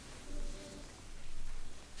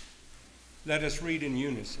Let us read in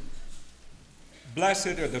unison.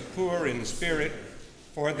 Blessed are the poor in spirit,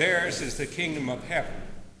 for theirs is the kingdom of heaven.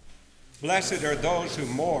 Blessed are those who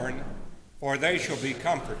mourn, for they shall be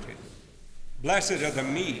comforted. Blessed are the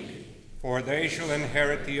meek, for they shall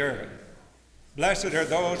inherit the earth. Blessed are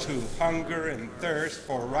those who hunger and thirst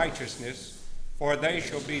for righteousness, for they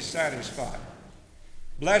shall be satisfied.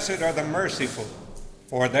 Blessed are the merciful,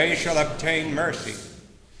 for they shall obtain mercy.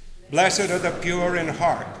 Blessed are the pure in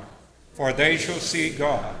heart, for they shall see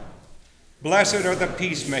God. Blessed are the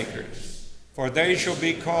peacemakers, for they shall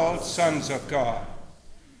be called sons of God.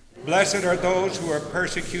 Blessed are those who are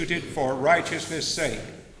persecuted for righteousness' sake,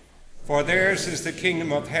 for theirs is the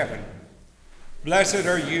kingdom of heaven. Blessed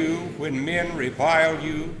are you when men revile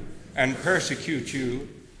you and persecute you,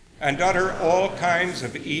 and utter all kinds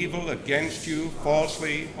of evil against you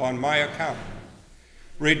falsely on my account.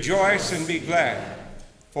 Rejoice and be glad,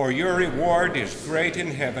 for your reward is great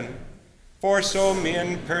in heaven, for so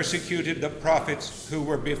men persecuted the prophets who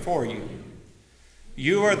were before you.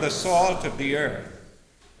 You are the salt of the earth,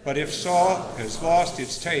 but if salt has lost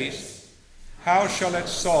its taste, how shall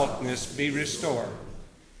its saltness be restored?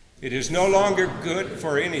 It is no longer good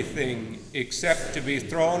for anything except to be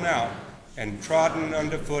thrown out and trodden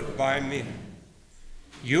underfoot by men.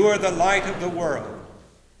 You are the light of the world.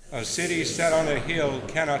 A city set on a hill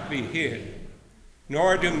cannot be hid,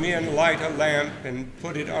 nor do men light a lamp and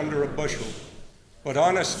put it under a bushel, but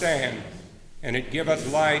on a stand, and it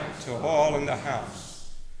giveth light to all in the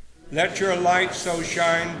house. Let your light so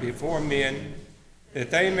shine before men,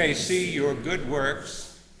 that they may see your good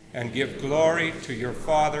works and give glory to your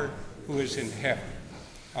Father who is in heaven.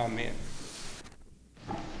 Amen.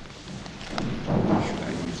 Should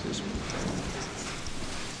I use this one?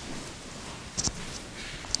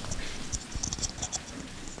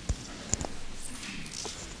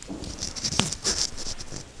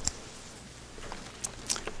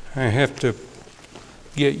 I have to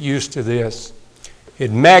get used to this.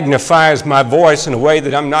 It magnifies my voice in a way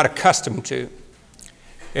that I'm not accustomed to.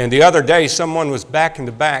 And the other day, someone was back in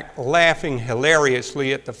the back laughing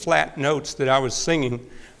hilariously at the flat notes that I was singing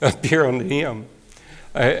up here on the hymn.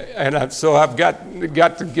 So I've got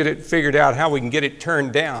to get it figured out how we can get it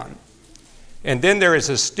turned down. And then there is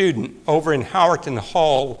a student over in Howerton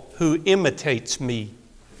Hall who imitates me.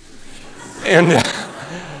 And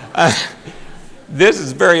this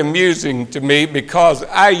is very amusing to me because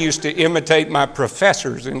I used to imitate my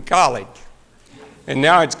professors in college. And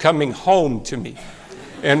now it's coming home to me.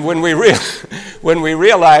 And when we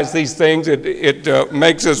realize these things, it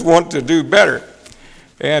makes us want to do better.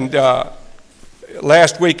 And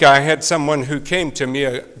last week I had someone who came to me,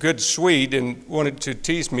 a good Swede, and wanted to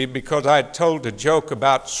tease me because I had told a joke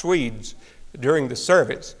about Swedes during the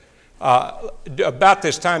service. About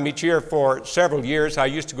this time each year for several years, I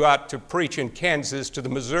used to go out to preach in Kansas to the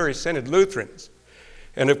Missouri Synod Lutherans.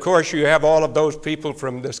 And of course, you have all of those people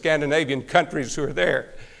from the Scandinavian countries who are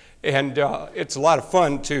there. And it's a lot of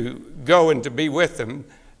fun to go and to be with them.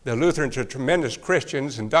 The Lutherans are tremendous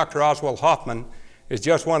Christians, and Dr. Oswald Hoffman is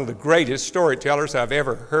just one of the greatest storytellers I've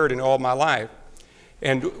ever heard in all my life.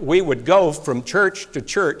 And we would go from church to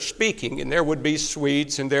church speaking, and there would be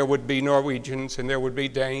Swedes, and there would be Norwegians, and there would be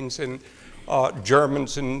Danes, and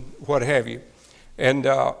Germans, and what have you. And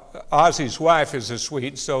Ozzy's wife is a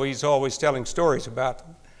Swede, so he's always telling stories about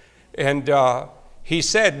them. And he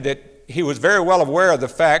said that he was very well aware of the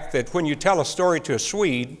fact that when you tell a story to a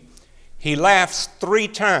Swede, he laughs 3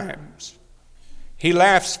 times. He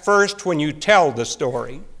laughs first when you tell the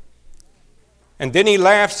story, and then he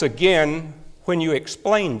laughs again when you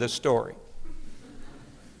explain the story.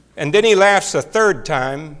 And then he laughs a 3rd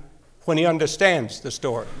time when he understands the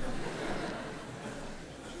story.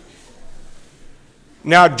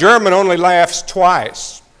 Now, German only laughs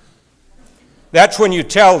twice. That's when you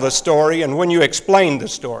tell the story and when you explain the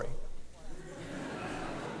story.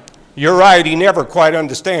 You're right, he never quite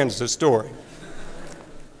understands the story.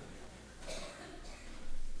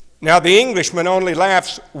 Now, the Englishman only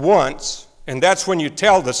laughs once, and that's when you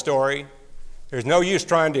tell the story. There's no use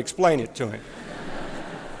trying to explain it to him.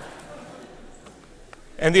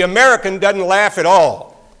 And the American doesn't laugh at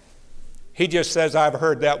all. He just says, I've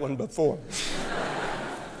heard that one before.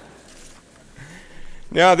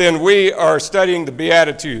 Now then, we are studying the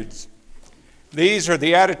Beatitudes. These are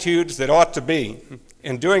the attitudes that ought to be.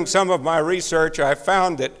 In doing some of my research, I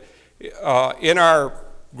found that in our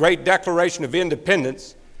great Declaration of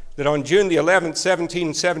Independence, that on June the 11th,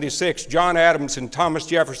 1776, John Adams and Thomas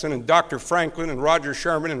Jefferson and Dr. Franklin and Roger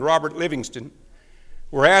Sherman and Robert Livingston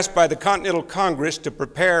were asked by the Continental Congress to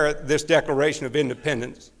prepare this Declaration of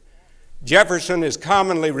Independence. Jefferson is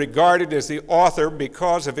commonly regarded as the author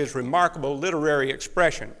because of his remarkable literary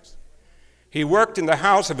expressions. He worked in the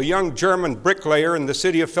house of a young German bricklayer in the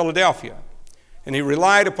city of Philadelphia, and he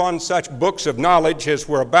relied upon such books of knowledge as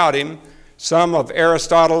were about him, some of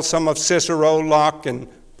Aristotle, some of Cicero, Locke, and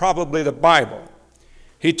probably the Bible.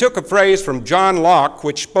 He took a phrase from John Locke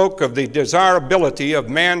which spoke of the desirability of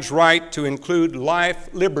man's right to include life,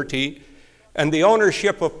 liberty, and the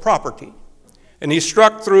ownership of property. And he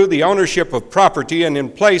struck through the ownership of property, and in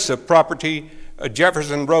place of property,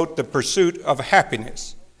 Jefferson wrote the pursuit of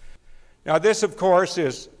happiness. Now this, of course,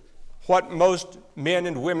 is what most men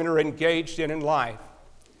and women are engaged in life.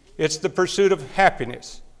 It's the pursuit of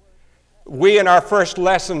happiness. We in our first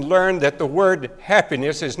lesson learned that the word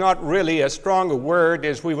happiness is not really as strong a word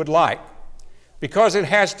as we would like, because it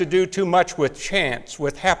has to do too much with chance,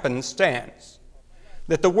 with happenstance.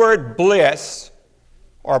 That the word bliss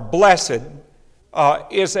or blessed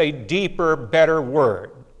is a deeper, better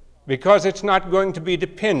word, because it's not going to be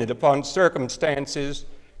dependent upon circumstances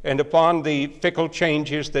and upon the fickle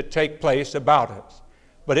changes that take place about us.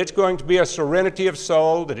 But it's going to be a serenity of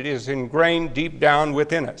soul that it is ingrained deep down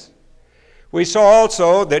within us. We saw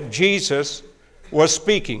also that Jesus was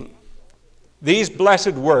speaking these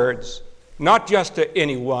blessed words, not just to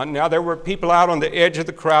anyone. Now there were people out on the edge of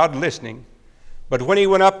the crowd listening, but when he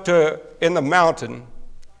went up in the mountain,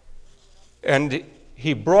 and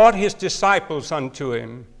he brought his disciples unto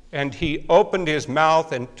him, and he opened his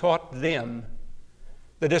mouth and taught them.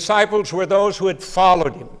 The disciples were those who had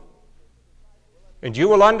followed him. And you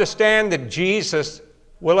will understand that Jesus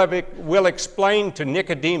will explain to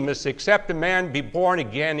Nicodemus, except a man be born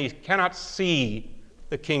again, he cannot see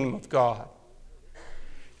the kingdom of God.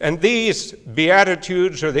 And these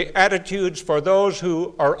Beatitudes are the attitudes for those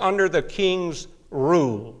who are under the King's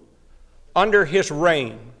rule, under his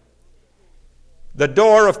reign. The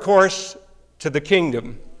door, of course, to the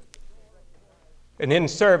kingdom and in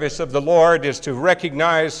service of the Lord is to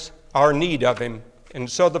recognize our need of him. And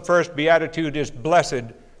so the first beatitude is, blessed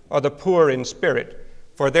are the poor in spirit,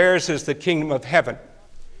 for theirs is the kingdom of heaven.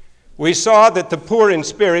 We saw that the poor in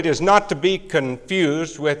spirit is not to be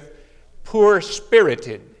confused with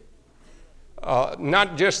poor-spirited,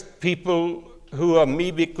 not just people who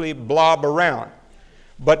amebically blob around,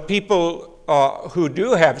 but people who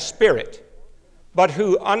do have spirit, but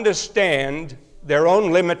who understand their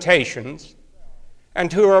own limitations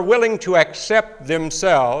and who are willing to accept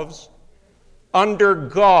themselves under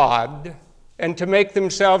God and to make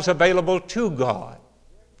themselves available to God.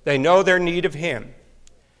 They know their need of him.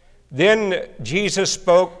 Then Jesus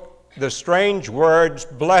spoke the strange words,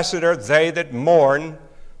 blessed are they that mourn,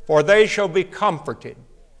 for they shall be comforted.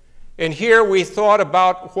 And here we thought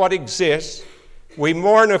about what exists. We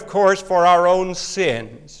mourn, of course, for our own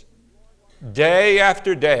sins. Day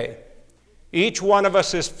after day, each one of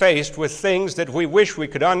us is faced with things that we wish we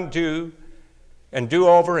could undo and do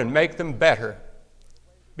over and make them better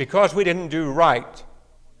because we didn't do right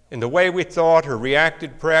in the way we thought or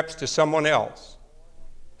reacted perhaps to someone else.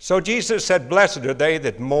 So Jesus said, blessed are they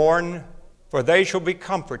that mourn, for they shall be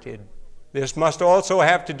comforted. This must also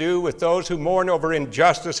have to do with those who mourn over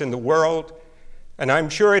injustice in the world, and I'm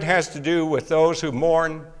sure it has to do with those who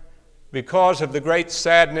mourn because of the great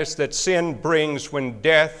sadness that sin brings when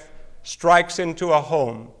death strikes into a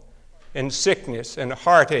home and sickness and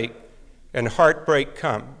heartache and heartbreak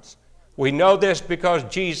comes. We know this because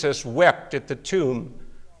Jesus wept at the tomb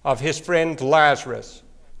of his friend Lazarus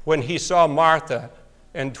when he saw Martha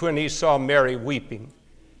and when he saw Mary weeping,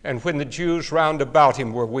 and when the Jews round about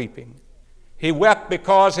him were weeping. He wept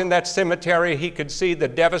because in that cemetery he could see the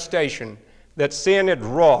devastation that sin had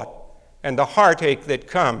wrought and the heartache that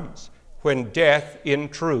comes when death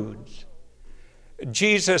intrudes.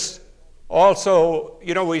 Jesus also,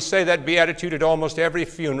 we say that beatitude at almost every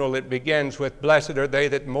funeral. It begins with, blessed are they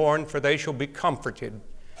that mourn, for they shall be comforted.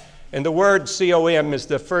 And the word com is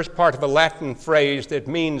the first part of a Latin phrase that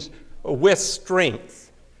means with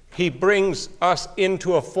strength. He brings us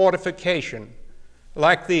into a fortification,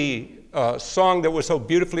 like the song that was so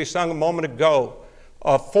beautifully sung a moment ago,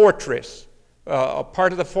 a fortress, a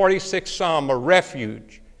part of the 46th Psalm, a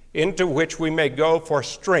refuge into which we may go for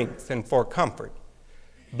strength and for comfort.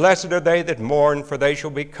 Blessed are they that mourn, for they shall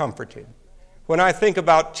be comforted. When I think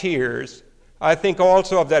about tears, I think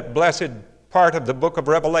also of that blessed part of the book of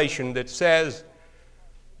Revelation that says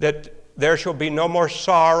that there shall be no more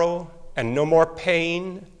sorrow and no more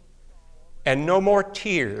pain and no more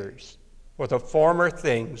tears, for the former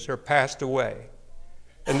things are passed away.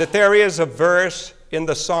 And that there is a verse in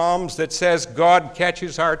the Psalms that says God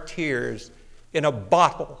catches our tears in a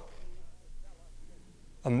bottle.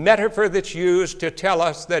 A metaphor that's used to tell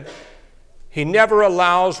us that He never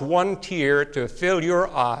allows one tear to fill your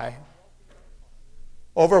eye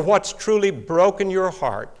over what's truly broken your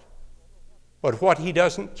heart, but what he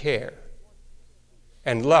doesn't care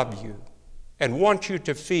and love you and want you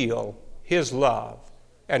to feel his love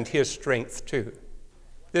and his strength too.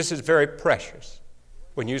 This is very precious.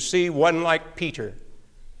 When you see one like Peter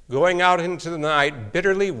going out into the night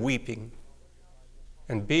bitterly weeping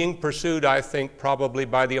and being pursued, I think, probably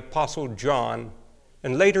by the Apostle John,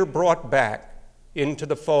 and later brought back into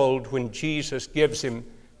the fold when Jesus gives him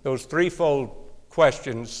those threefold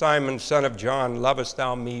questions: Simon, son of John, lovest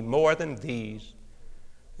thou me more than these?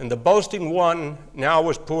 And the boasting one now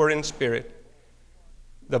was poor in spirit.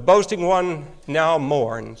 The boasting one now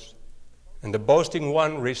mourns, and the boasting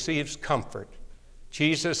one receives comfort.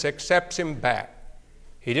 Jesus accepts him back.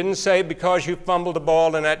 He didn't say, because you fumbled the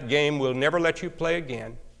ball in that game, we'll never let you play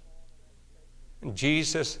again. And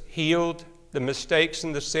Jesus healed the mistakes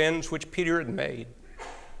and the sins which Peter had made.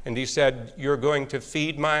 And he said, you're going to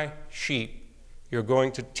feed my sheep. You're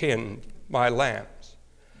going to tend my lambs.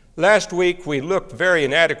 Last week we looked very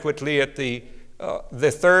inadequately at the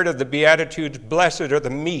third of the Beatitudes, blessed are the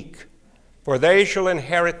meek, for they shall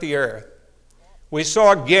inherit the earth. We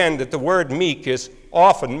saw again that the word meek is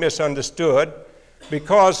often misunderstood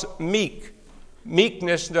because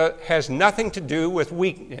meekness has nothing to do with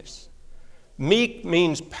weakness. Meek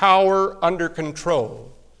means power under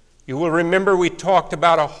control. You will remember we talked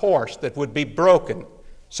about a horse that would be broken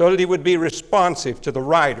so that he would be responsive to the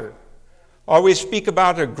rider. Or we speak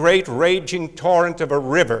about a great raging torrent of a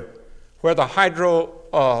river where the hydro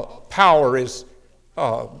power is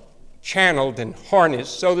channeled and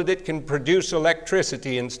harnessed so that it can produce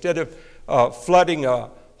electricity instead of flooding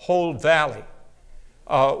a whole valley.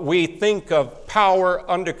 We think of power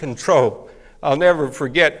under control. I'll never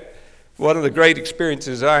forget one of the great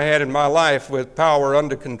experiences I had in my life with power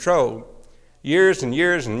under control. Years and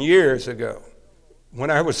years and years ago,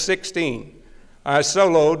 when I was 16, I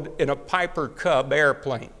soloed in a Piper Cub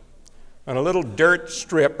airplane on a little dirt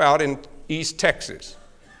strip out in East Texas.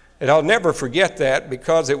 And I'll never forget that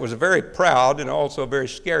because it was a very proud and also a very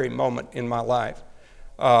scary moment in my life.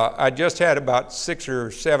 I just had about 6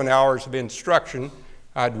 or 7 hours of instruction.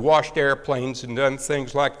 I'd washed airplanes and done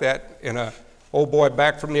things like that, and a old boy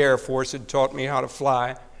back from the Air Force had taught me how to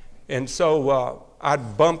fly. And so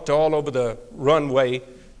I'd bumped all over the runway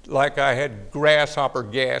like I had grasshopper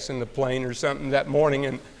gas in the plane or something that morning,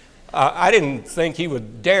 and I didn't think he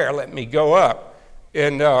would dare let me go up.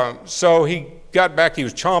 And so he got back, he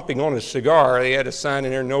was chomping on his cigar. He had a sign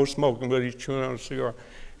in there, no smoking, but he's chewing on a cigar.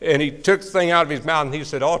 And he took the thing out of his mouth and he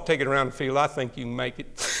said, I'll take it around the field, I think you can make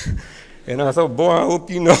it. And I thought, boy, I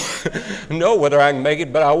hope you know whether I can make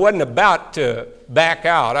it, but I wasn't about to back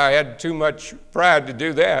out. I had too much pride to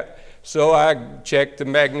do that. So I checked the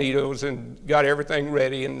magnetos and got everything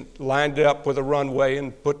ready and lined it up with a runway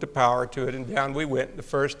and put the power to it, and down we went. The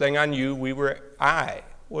first thing I knew, I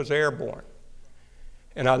was airborne.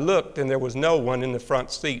 And I looked, and there was no one in the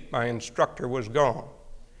front seat. My instructor was gone.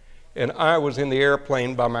 And I was in the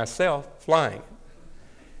airplane by myself, flying.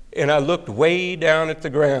 And I looked way down at the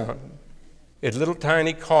ground at little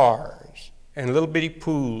tiny cars and little bitty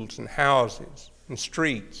pools and houses and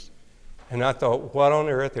streets. And I thought, what on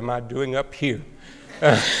earth am I doing up here?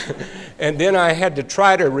 And then I had to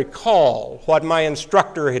try to recall what my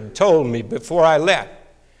instructor had told me before I left,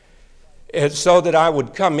 and so that I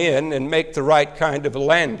would come in and make the right kind of a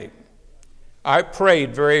landing. I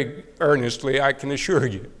prayed very earnestly, I can assure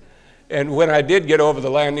you. And when I did get over the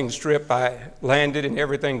landing strip, I landed and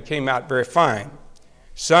everything came out very fine.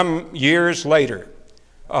 Some years later,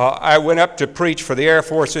 I went up to preach for the Air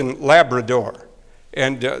Force in Labrador.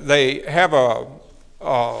 And they have a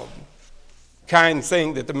kind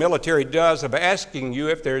thing that the military does of asking you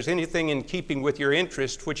if there's anything in keeping with your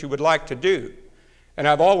interest which you would like to do. And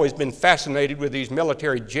I've always been fascinated with these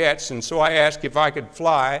military jets, and so I asked if I could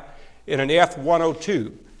fly in an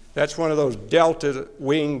F-102. That's one of those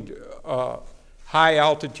delta-winged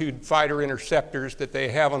high-altitude fighter interceptors that they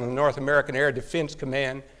have on the North American Air Defense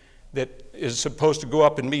Command that is supposed to go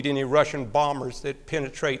up and meet any Russian bombers that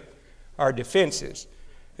penetrate our defenses.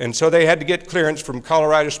 And so they had to get clearance from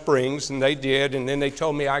Colorado Springs, and they did, and then they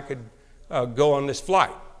told me I could go on this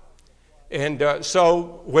flight. And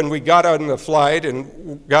so when we got on the flight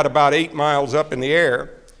and got about 8 miles up in the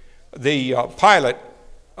air, the pilot,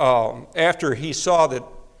 after he saw that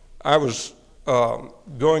I was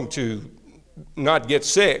going to not get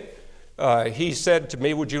sick, he said to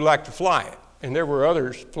me, would you like to fly it? And there were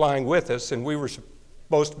others flying with us, and we were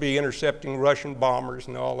supposed to be intercepting Russian bombers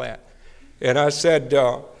and all that. And I said,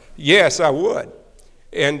 yes, I would.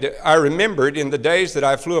 And I remembered in the days that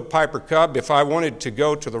I flew a Piper Cub, if I wanted to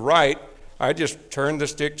go to the right, I just turned the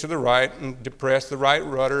stick to the right and depressed the right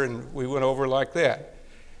rudder, and we went over like that.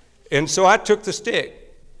 And so I took the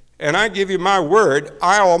stick, and I give you my word,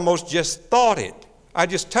 I almost just thought it. I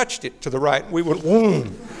just touched it to the right, and we went,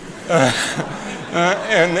 boom.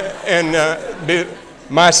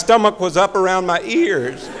 My stomach was up around my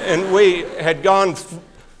ears, and we had gone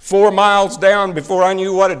 4 miles down before I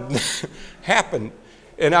knew what had happened.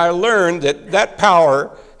 And I learned that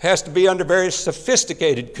power has to be under very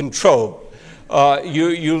sophisticated control.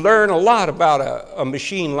 You learn a lot about a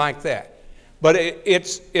machine like that. But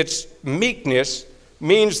its meekness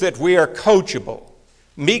means that we are coachable.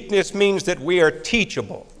 Meekness means that we are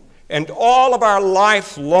teachable. And all of our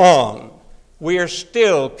life long, we are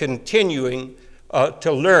still continuing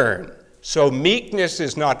to learn. So meekness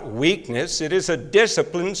is not weakness. It is a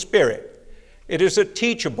disciplined spirit. It is a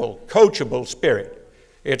teachable, coachable spirit.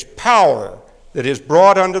 It's power that is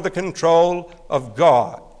brought under the control of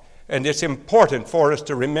God. And it's important for us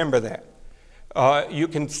to remember that. You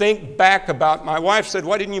can think back about, my wife said,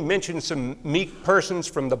 why didn't you mention some meek persons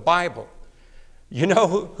from the Bible? You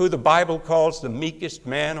know who the Bible calls the meekest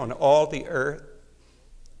man on all the earth?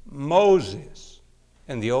 Moses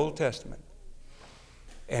in the Old Testament.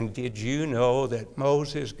 And did you know that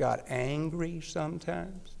Moses got angry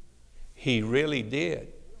sometimes? He really did.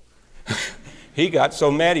 He got so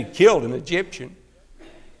mad he killed an Egyptian.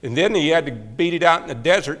 And then he had to beat it out in the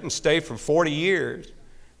desert and stay for 40 years.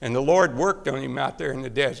 And the Lord worked on him out there in the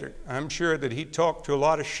desert. I'm sure that he talked to a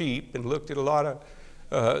lot of sheep and looked at a lot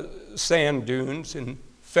of sand dunes and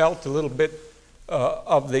felt a little bit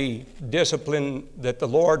of the discipline that the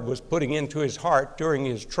Lord was putting into his heart during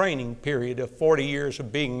his training period of 40 years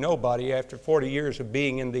of being nobody after 40 years of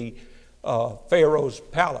being in the Pharaoh's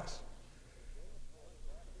palace.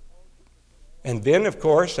 And then, of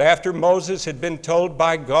course, after Moses had been told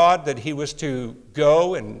by God that he was to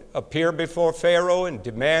go and appear before Pharaoh and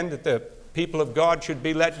demand that the people of God should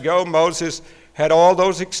be let go, Moses had all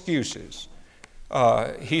those excuses.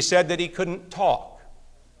 He said that he couldn't talk.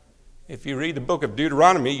 If you read the book of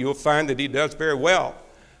Deuteronomy, you'll find that he does very well.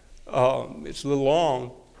 It's a little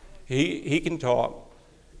long. He can talk.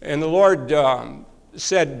 And the Lord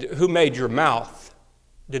said, who made your mouth?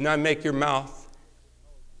 Didn't I make your mouth?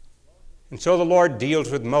 And so the Lord deals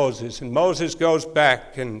with Moses, and Moses goes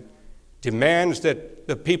back and demands that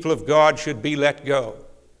the people of God should be let go.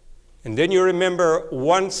 And then you remember,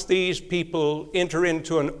 once these people enter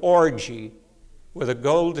into an orgy with a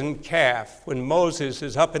golden calf, when Moses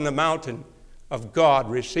is up in the mountain of God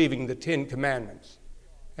receiving the 10 Commandments.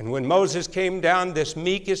 And when Moses came down, this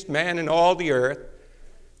meekest man in all the earth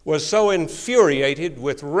was so infuriated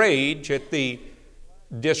with rage at the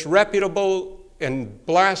disreputable and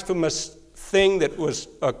blasphemous thing that was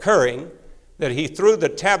occurring, that he threw the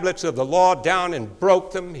tablets of the law down and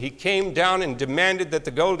broke them. He came down and demanded that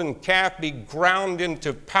the golden calf be ground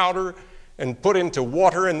into powder and put into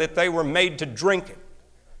water, and that they were made to drink it.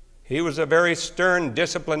 He was a very stern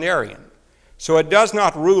disciplinarian. So it does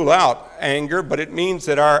not rule out anger, but it means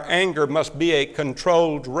that our anger must be a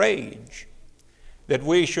controlled rage, that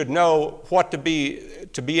we should know what to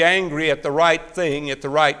be angry at the right thing at the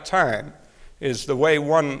right time, is the way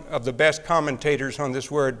one of the best commentators on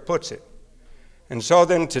this word puts it. And so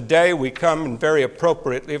then today we come, very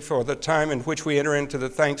appropriately for the time in which we enter into the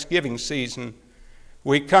Thanksgiving season,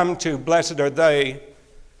 we come to blessed are they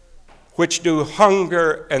which do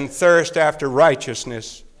hunger and thirst after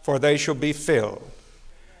righteousness, for they shall be filled.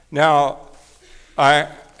 Now, I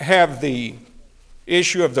have the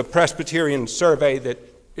issue of the Presbyterian survey that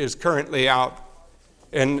is currently out,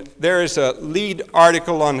 and there is a lead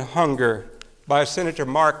article on hunger by Senator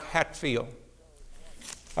Mark Hatfield.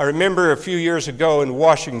 I remember a few years ago in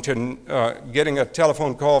Washington getting a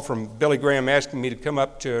telephone call from Billy Graham asking me to come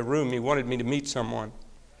up to a room. He wanted me to meet someone.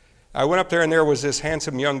 I went up there, and there was this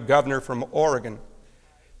handsome young governor from Oregon.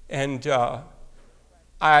 And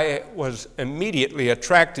I was immediately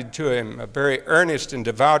attracted to him, a very earnest and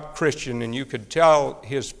devout Christian, and you could tell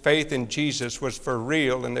his faith in Jesus was for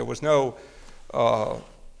real, and there was no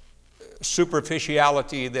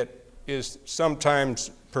superficiality that is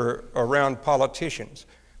sometimes around politicians.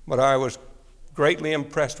 But I was greatly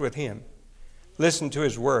impressed with him. Listen to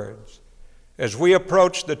his words. As we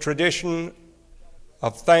approach the tradition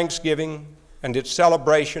of Thanksgiving and its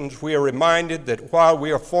celebrations, we are reminded that while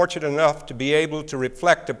we are fortunate enough to be able to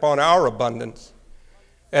reflect upon our abundance,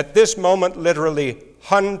 at this moment, literally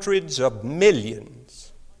hundreds of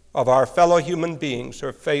millions of our fellow human beings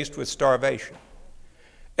are faced with starvation.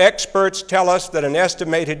 Experts tell us that an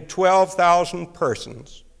estimated 12,000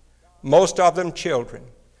 persons most of them children,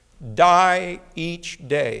 die each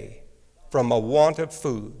day from a want of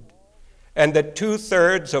food, and that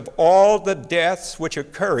 2/3 of all the deaths which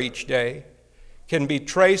occur each day can be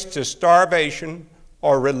traced to starvation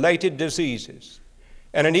or related diseases.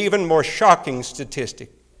 And an even more shocking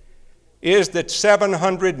statistic is that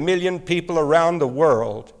 700 million people around the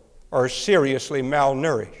world are seriously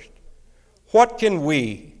malnourished. What can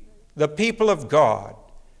we, the people of God,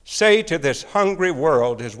 say to this hungry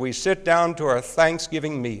world as we sit down to our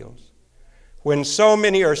Thanksgiving meals? When so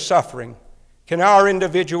many are suffering, can our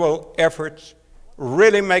individual efforts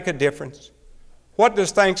really make a difference? What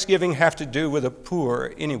does Thanksgiving have to do with the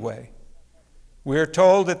poor anyway? We are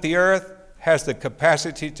told that the earth has the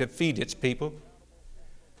capacity to feed its people,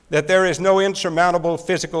 that there is no insurmountable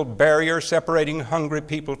physical barrier separating hungry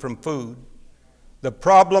people from food. The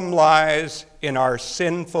problem lies in our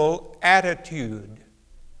sinful attitude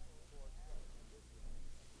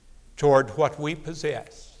toward what we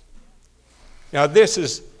possess. Now, this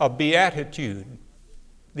is a beatitude,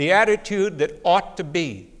 the attitude that ought to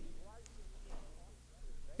be.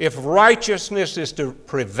 If righteousness is to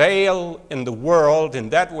prevail in the world, and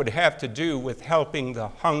that would have to do with helping the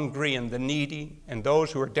hungry and the needy and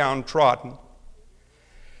those who are downtrodden,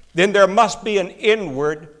 then there must be an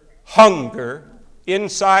inward hunger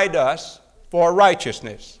inside us for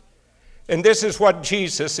righteousness. And this is what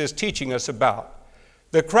Jesus is teaching us about.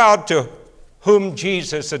 The crowd to whom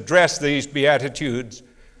Jesus addressed these Beatitudes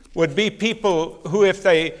would be people who, if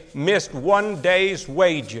they missed one day's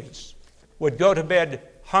wages, would go to bed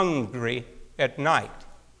hungry at night.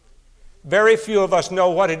 Very few of us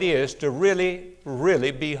know what it is to really,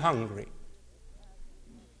 really be hungry.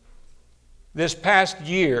 This past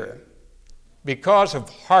year, because of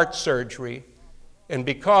heart surgery and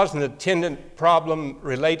because of an attendant problem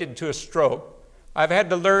related to a stroke, I've had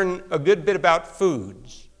to learn a good bit about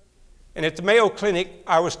foods. And at the Mayo Clinic,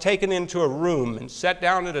 I was taken into a room and sat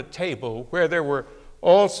down at a table where there were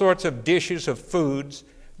all sorts of dishes of foods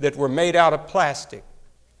that were made out of plastic.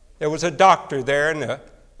 There was a doctor there and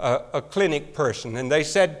a clinic person, and they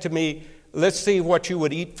said to me, let's see what you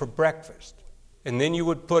would eat for breakfast. And then you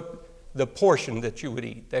would put the portion that you would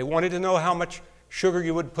eat. They wanted to know how much sugar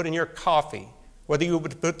you would put in your coffee, whether you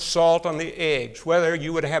would put salt on the eggs, whether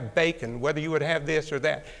you would have bacon, whether you would have this or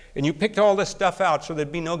that. And you picked all this stuff out so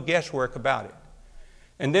there'd be no guesswork about it.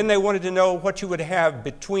 And then they wanted to know what you would have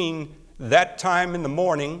between that time in the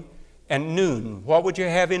morning and noon. What would you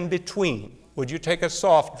have in between? Would you take a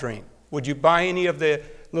soft drink? Would you buy any of the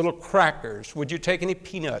little crackers? Would you take any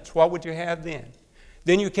peanuts? What would you have then?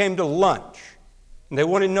 Then you came to lunch, and they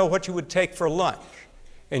wanted to know what you would take for lunch.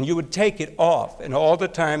 And you would take it off, and all the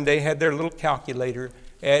time they had their little calculator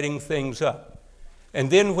adding things up. And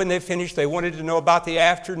then when they finished, they wanted to know about the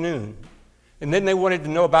afternoon. And then they wanted to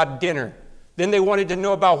know about dinner. Then they wanted to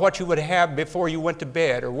know about what you would have before you went to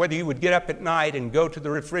bed, or whether you would get up at night and go to the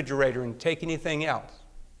refrigerator and take anything else.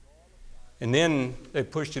 And then they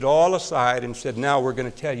pushed it all aside and said, now we're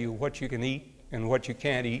going to tell you what you can eat and what you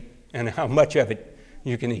can't eat and how much of it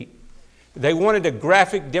you can eat. They wanted a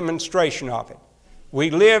graphic demonstration of it. We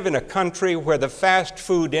live in a country where the fast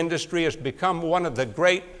food industry has become one of the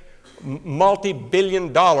great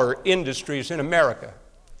multi-billion-dollar industries in America,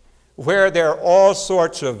 where there are all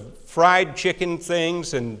sorts of fried chicken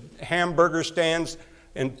things and hamburger stands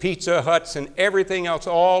and Pizza Huts and everything else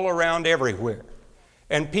all around everywhere.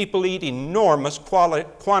 And people eat enormous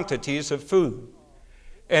quantities of food.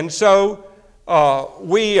 And so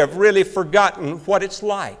we have really forgotten what it's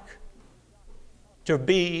like to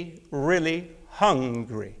be really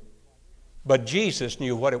hungry. But Jesus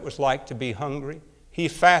knew what it was like to be hungry. He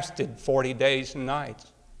fasted 40 days and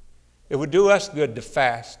nights. It would do us good to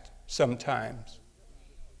fast sometimes.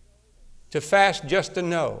 To fast just to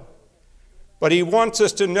know. But he wants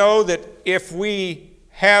us to know that if we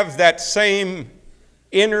have that same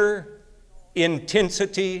inner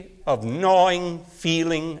intensity of gnawing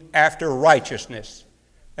feeling after righteousness,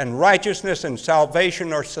 and righteousness and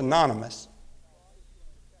salvation are synonymous,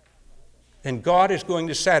 then God is going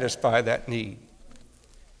to satisfy that need.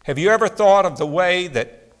 Have you ever thought of the way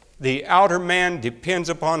that the outer man depends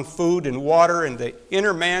upon food and water, and the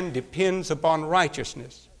inner man depends upon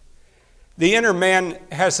righteousness? The inner man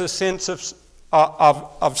has a sense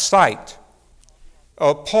of sight.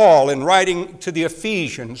 Paul, in writing to the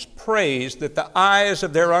Ephesians, prays that the eyes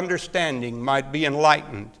of their understanding might be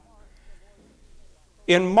enlightened.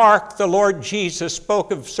 In Mark, the Lord Jesus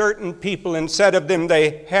spoke of certain people and said of them,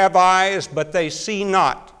 they have eyes, but they see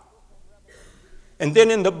not. And then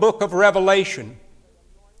in the book of Revelation,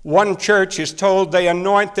 one church is told they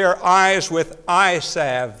anoint their eyes with eye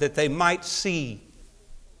salve that they might see.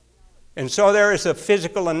 And so there is a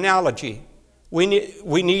physical analogy we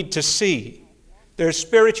need to see. There's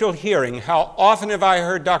spiritual hearing. How often have I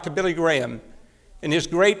heard Dr. Billy Graham in his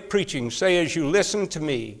great preaching say, as you listen to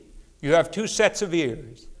me, you have two sets of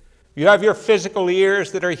ears. You have your physical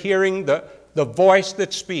ears that are hearing the voice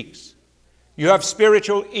that speaks. You have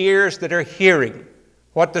spiritual ears that are hearing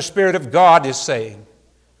what the Spirit of God is saying.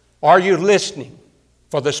 Are you listening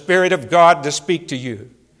for the Spirit of God to speak to you?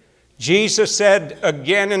 Jesus said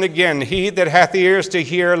again and again, he that hath ears to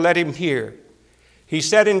hear, let him hear. He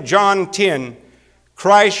said in John 10,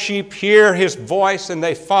 Christ's sheep hear his voice and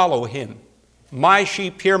they follow him. My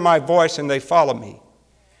sheep hear my voice and they follow me.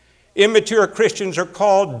 Immature Christians are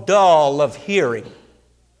called dull of hearing.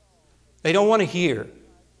 They don't want to hear.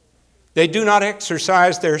 They do not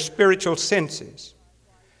exercise their spiritual senses.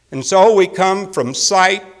 And so we come from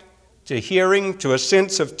sight to hearing to a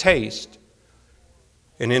sense of taste.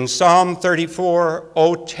 And in Psalm 34,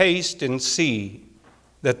 "O taste and see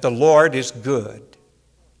that the Lord is good."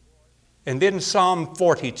 And then Psalm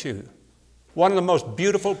 42, one of the most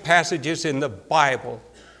beautiful passages in the Bible,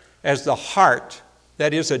 as the heart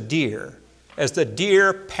that is a deer, as the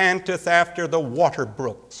deer panteth after the water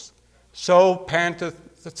brooks, so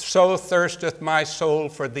thirsteth my soul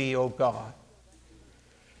for thee, O God.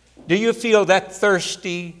 Do you feel that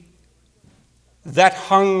thirsty, that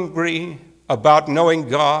hungry about knowing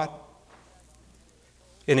God?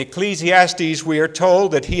 In Ecclesiastes, we are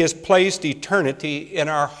told that he has placed eternity in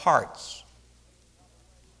our hearts.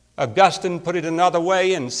 Augustine put it another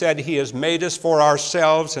way and said he has made us for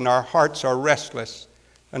ourselves, and our hearts are restless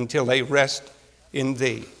until they rest in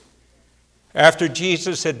thee. After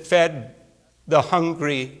Jesus had fed the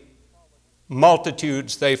hungry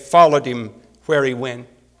multitudes, they followed him where he went.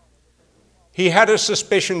 He had a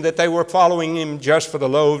suspicion that they were following him just for the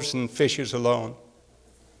loaves and fishes alone.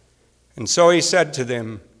 And so he said to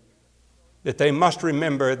them that they must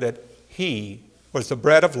remember that he was the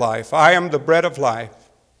bread of life. I am the bread of life.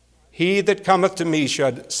 He that cometh to me,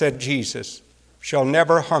 said Jesus, shall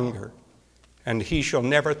never hunger, and he shall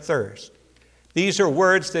never thirst. These are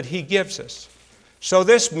words that he gives us. So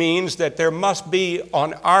this means that there must be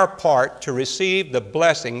on our part to receive the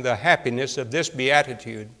blessing, the happiness of this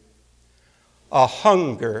beatitude, a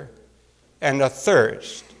hunger and a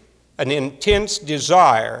thirst, an intense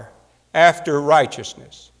desire after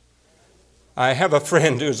righteousness. I have a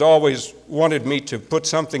friend who's always wanted me to put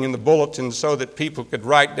something in the bulletin so that people could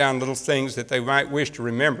write down little things that they might wish to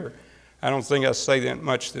remember. I don't think I'll say that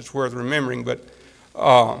much that's worth remembering, but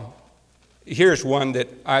here's one that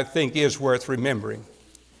I think is worth remembering.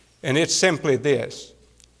 And it's simply this,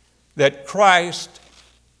 that Christ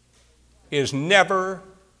is never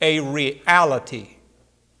a reality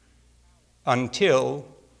until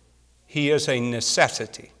he is a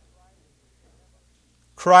necessity.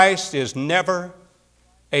 Christ is never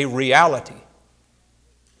a reality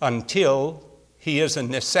until he is a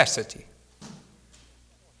necessity.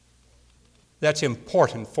 That's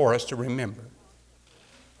important for us to remember.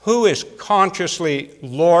 Who is consciously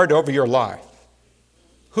Lord over your life?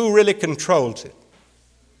 Who really controls it?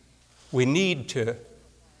 We need to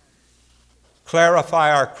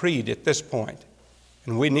clarify our creed at this point,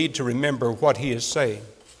 and we need to remember what he is saying.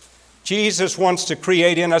 Jesus wants to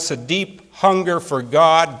create in us a deep hunger for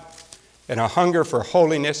God and a hunger for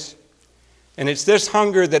holiness, and it's this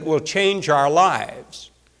hunger that will change our lives,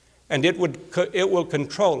 and it will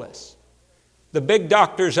control us. The big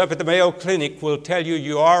doctors up at the Mayo Clinic will tell you,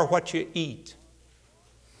 you are what you eat.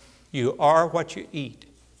 You are what you eat.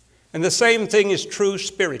 And the same thing is true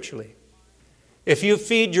spiritually. If you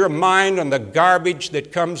feed your mind on the garbage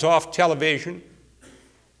that comes off television,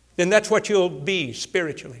 then that's what you'll be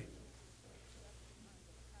spiritually.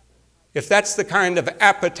 If that's the kind of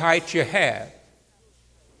appetite you have,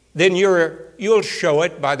 then you'll show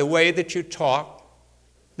it by the way that you talk,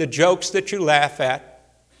 the jokes that you laugh at,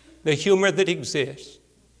 the humor that exists.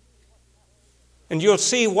 And you'll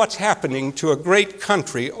see what's happening to a great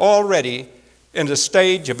country already in a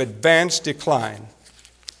stage of advanced decline.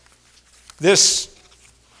 This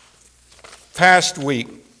past week,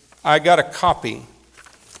 I got a copy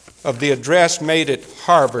of the address made at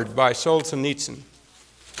Harvard by Solzhenitsyn.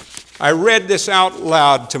 I read this out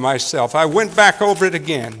loud to myself. I went back over it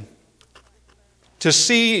again to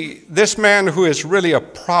see this man who is really a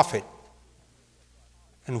prophet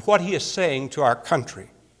and what he is saying to our country.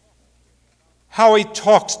 How he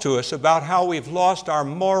talks to us about how we've lost our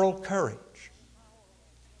moral courage.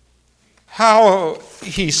 How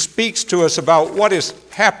he speaks to us about what has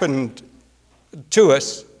happened to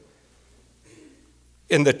us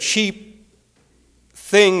in the cheap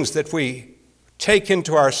things that we take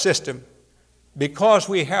into our system because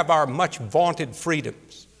we have our much vaunted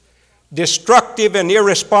freedoms. Destructive and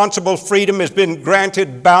irresponsible freedom has been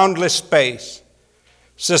granted boundless space.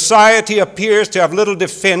 Society appears to have little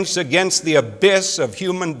defense against the abyss of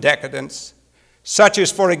human decadence, such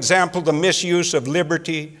as, for example, the misuse of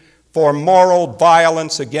liberty for moral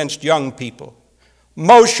violence against young people,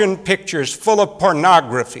 motion pictures full of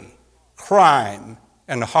pornography, crime,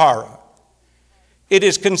 and horror. It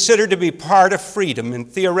is considered to be part of freedom and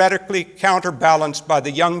theoretically counterbalanced by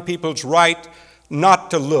the young people's right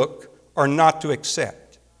not to look or not to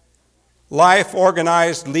accept. Life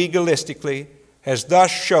organized legalistically has thus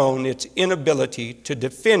shown its inability to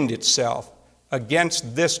defend itself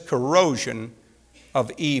against this corrosion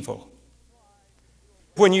of evil.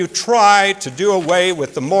 When you try to do away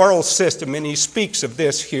with the moral system, and he speaks of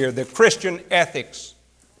this here, the Christian ethics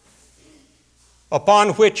upon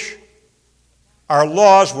which our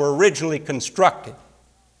laws were originally constructed,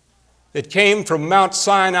 that came from Mount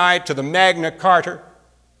Sinai to the Magna Carta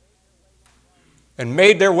and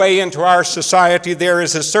made their way into our society, there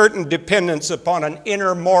is a certain dependence upon an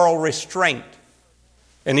inner moral restraint.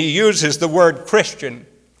 And he uses the word Christian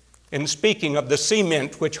in speaking of the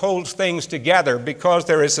cement which holds things together, because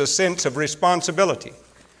there is a sense of responsibility.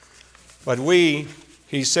 But we,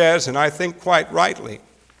 he says, and I think quite rightly,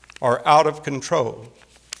 are out of control.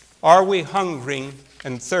 Are we hungering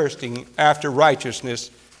and thirsting after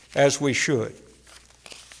righteousness as we should?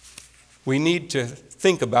 We need to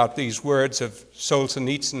think about these words of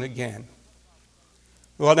Solzhenitsyn again.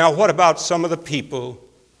 Well, now, what about some of the people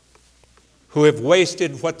who have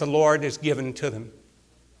wasted what the Lord has given to them?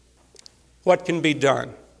 What can be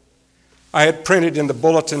done? I had printed in the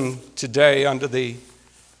bulletin today under the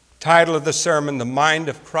title of the sermon, The Mind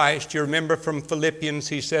of Christ. You remember from Philippians,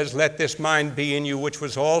 he says, "Let this mind be in you, which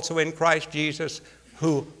was also in Christ Jesus,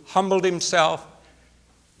 who humbled himself,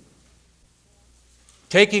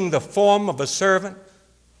 taking the form of a servant."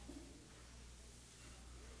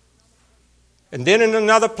 And then in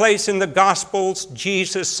another place in the Gospels,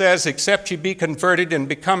 Jesus says, "Except ye be converted and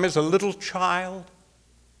become as a little child."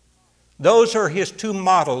 Those are his two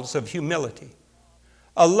models of humility.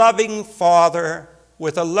 A loving father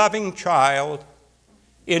with a loving child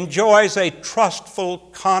enjoys a trustful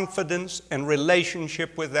confidence and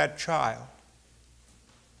relationship with that child.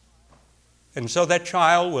 And so that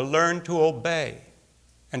child will learn to obey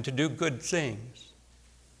and to do good things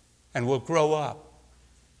and will grow up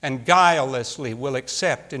and guilelessly will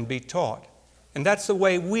accept and be taught. And that's the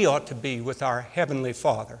way we ought to be with our Heavenly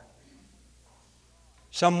Father.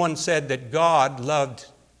 Someone said that God loved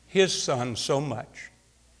his Son so much,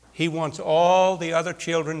 he wants all the other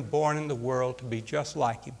children born in the world to be just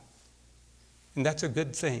like him. And that's a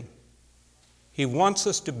good thing. He wants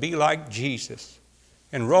us to be like Jesus.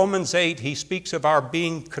 In Romans 8, he speaks of our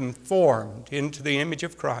being conformed into the image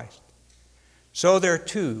of Christ. So there are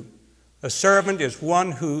two. A servant is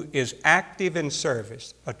one who is active in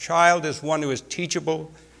service. A child is one who is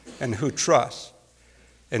teachable and who trusts.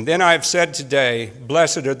 And then I've said today,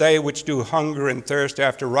 "Blessed are they which do hunger and thirst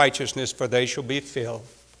after righteousness, for they shall be filled."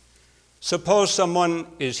 Suppose someone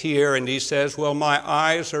is here and he says, "Well, my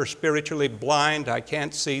eyes are spiritually blind. I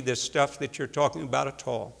can't see this stuff that you're talking about at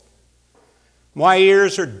all. My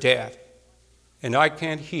ears are deaf, and I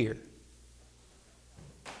can't hear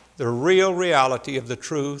the real reality of the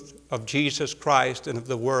truth of Jesus Christ and of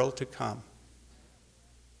the world to come.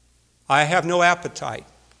 I have no appetite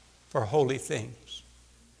for holy things."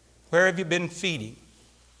 Where have you been feeding?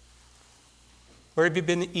 Where have you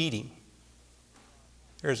been eating?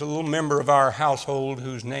 There's a little member of our household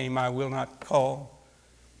whose name I will not call,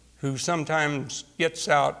 who sometimes gets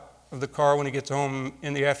out of the car when he gets home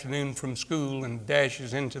in the afternoon from school and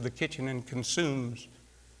dashes into the kitchen and consumes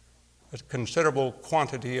a considerable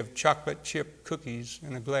quantity of chocolate chip cookies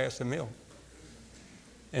and a glass of milk.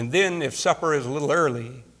 And then if supper is a little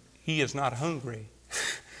early, he is not hungry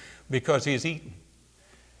because he's eaten.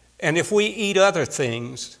 And if we eat other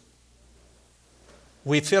things,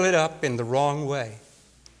 we fill it up in the wrong way.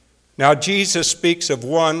 Now, Jesus speaks of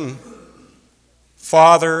one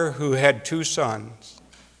father who had two sons,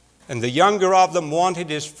 and the younger of them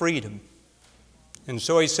wanted his freedom. And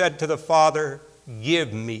so he said to the father,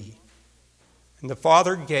 "Give me." And the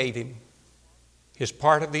father gave him his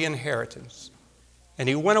part of the inheritance. And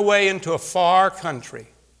he went away into a far country,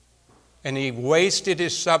 and he wasted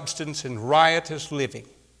his substance in riotous living.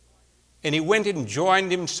 And he went and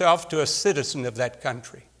joined himself to a citizen of that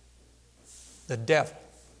country, the devil.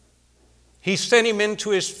 He sent him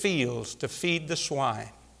into his fields to feed the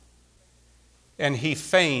swine. And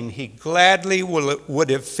he gladly would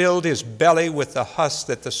have filled his belly with the husk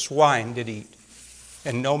that the swine did eat.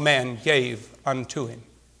 and no man gave unto him.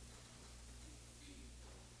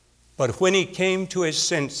 But when he came to his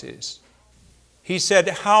senses, he said,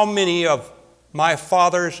 how many of my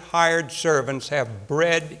father's hired servants have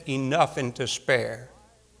bread enough and to spare?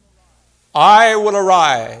 I will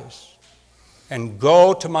arise and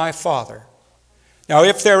go to my father. Now,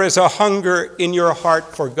 if there is a hunger in your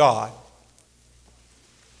heart for God,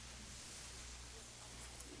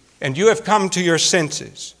 and you have come to your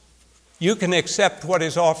senses, you can accept what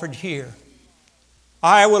is offered here.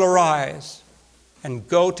 I will arise and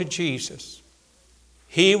go to Jesus.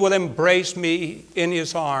 He will embrace me in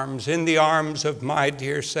his arms, in the arms of my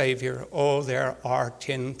dear Savior. Oh, there are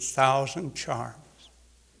 10,000 charms.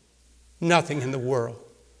 Nothing in the world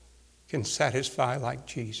can satisfy like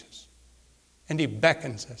Jesus. And he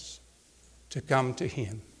beckons us to come to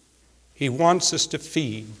him. He wants us to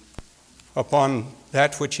feed upon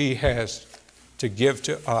that which he has to give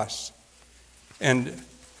to us. And,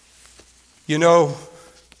 you know,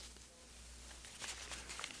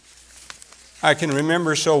 I can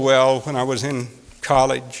remember so well when I was in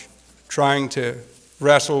college trying to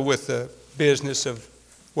wrestle with the business of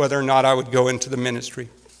whether or not I would go into the ministry.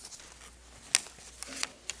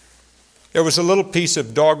 There was a little piece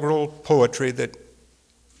of doggerel poetry that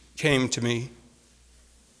came to me,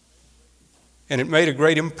 and it made a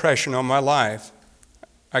great impression on my life.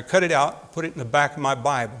 I cut it out, put it in the back of my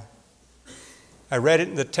Bible. I read it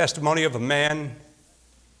in the testimony of a man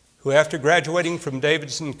who, after graduating from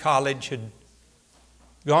Davidson College, had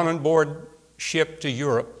gone on board ship to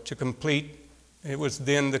Europe to complete. It was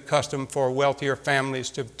then the custom for wealthier families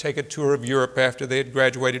to take a tour of Europe after they had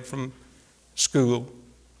graduated from school.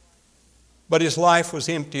 But his life was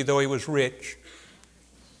empty, though he was rich.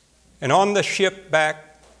 And on the ship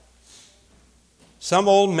back, some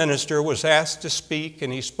old minister was asked to speak,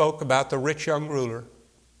 and he spoke about the rich young ruler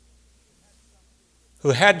who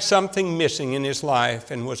had something missing in his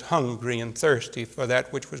life and was hungry and thirsty for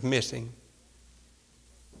that which was missing,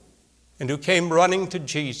 and who came running to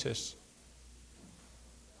Jesus.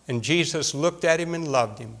 And Jesus looked at him and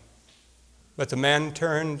loved him. But the man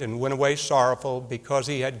turned and went away sorrowful because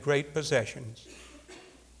he had great possessions.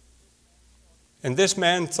 And this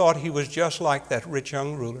man thought he was just like that rich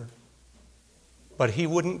young ruler. But he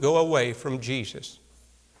wouldn't go away from Jesus.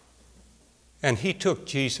 And he took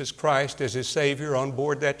Jesus Christ as his Savior on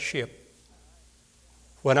board that ship.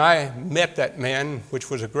 When I met that man,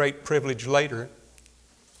 which was a great privilege later,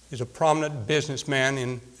 he's a prominent businessman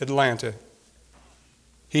in Atlanta.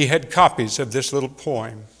 He had copies of this little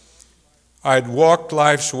poem. I'd walked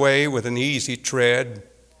life's way with an easy tread,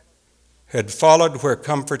 had followed where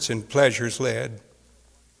comforts and pleasures led,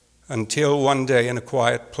 until one day in a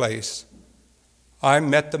quiet place, I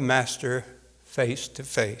met the Master face to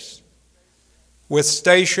face. With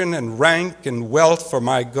station and rank and wealth for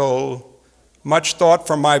my goal, much thought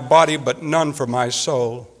for my body but none for my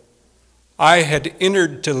soul, I had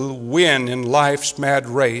entered to win in life's mad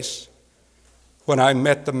race when I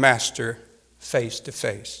met the Master face to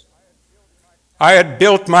face. I had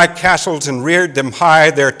built my castles and reared them high.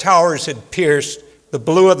 Their towers had pierced the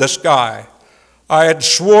blue of the sky. I had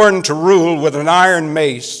sworn to rule with an iron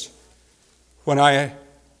mace when I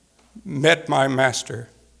met my Master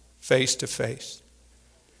face to face.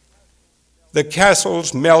 The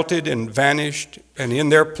castles melted and vanished, and in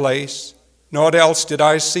their place, naught else did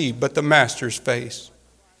I see but the Master's face.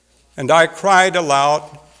 And I cried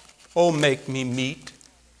aloud, "Oh, make me meet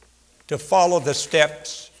to follow the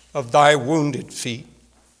steps of thy wounded feet.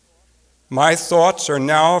 My thoughts are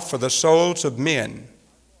now for the souls of men.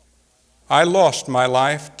 I lost my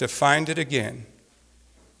life to find it again,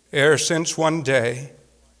 ere since one day,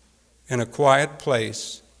 in a quiet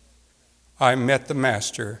place, I met the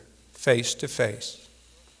Master face to face."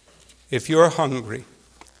 If you're hungry,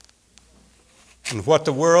 and what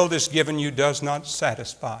the world has given you does not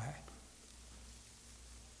satisfy,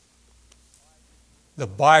 the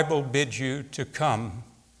Bible bids you to come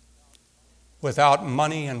without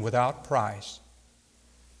money and without price.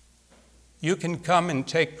 You can come and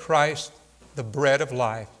take Christ, the bread of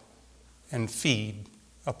life, and feed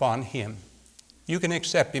upon him. You can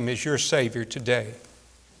accept him as your Savior today,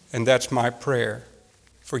 and that's my prayer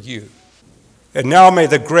for you. And now may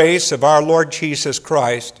the grace of our Lord Jesus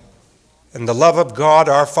Christ and the love of God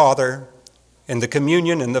our Father and the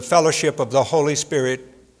communion and the fellowship of the Holy Spirit,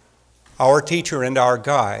 our teacher and our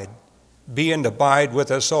guide, be and abide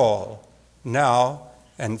with us all, now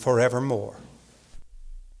and forevermore.